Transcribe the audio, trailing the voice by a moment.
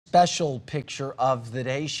special picture of the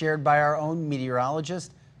day shared by our own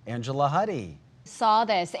meteorologist, Angela Hutti. Saw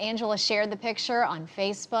this. Angela shared the picture on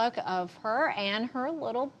Facebook of her and her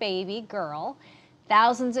little baby girl.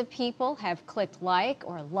 Thousands of people have clicked like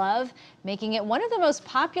or love, making it one of the most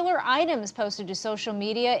popular items posted to social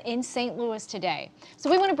media in St. Louis today.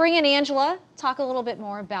 So we want to bring in Angela, talk a little bit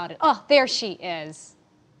more about it. Oh, there she is.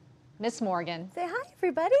 Miss Morgan. Say hi,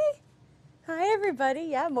 everybody. Hi, everybody.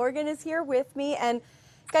 Yeah, Morgan is here with me. And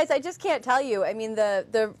guys, I just can't tell you. I mean,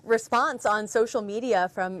 the response on social media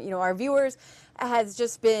from, our viewers has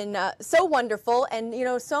just been so wonderful. And,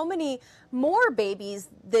 so many more babies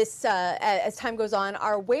this as time goes on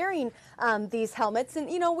are wearing these helmets. And,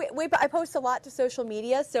 I post a lot to social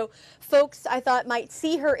media. So folks, I thought, might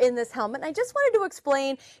see her in this helmet. And I just wanted to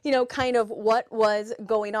explain, kind of what was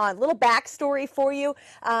going on. Little backstory for you.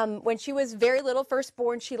 When she was very little, first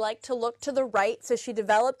born, she liked to look to the right. So she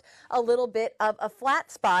developed a little bit of a flat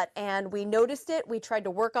spot, and we noticed it. We tried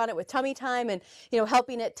to work on it with tummy time and,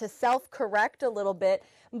 helping it to self-correct a little bit,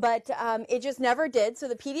 but it just never did. So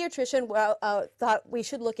the pediatrician thought we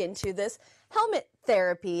should look into this helmet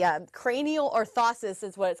therapy. Cranial orthosis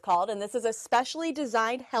is what it's called, and this is a specially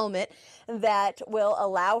designed helmet that will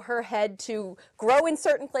allow her head to grow in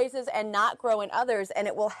certain places and not grow in others, and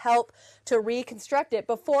it will help to reconstruct it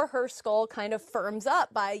before her skull kind of firms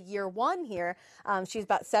up by year 1 here. She's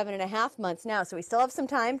about 7.5 months now, so we still have some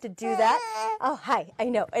time to do that. Oh, hi, I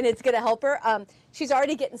know, and it's going to help her. She's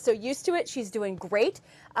already getting so used to it. She's doing great.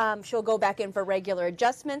 She'll go back in for regular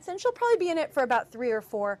adjustments, and she'll probably be in it for about 3 or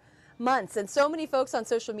 4 months. And so many folks on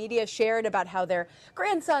social media shared about how their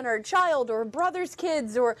grandson or child or brother's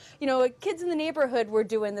kids or kids in the neighborhood were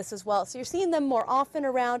doing this as well. So you're seeing them more often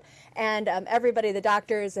around, and everybody, the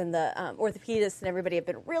doctors and the orthopedists and everybody have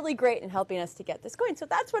been really great in helping us to get this going. So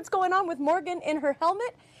that's what's going on with Morgan in her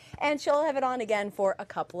helmet, and she'll have it on again for a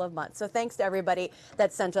couple of months. So thanks to everybody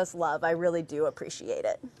that sent us love. I really do appreciate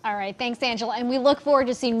it. All right, thanks, Angela, and we look forward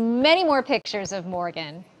to seeing many more pictures of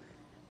Morgan.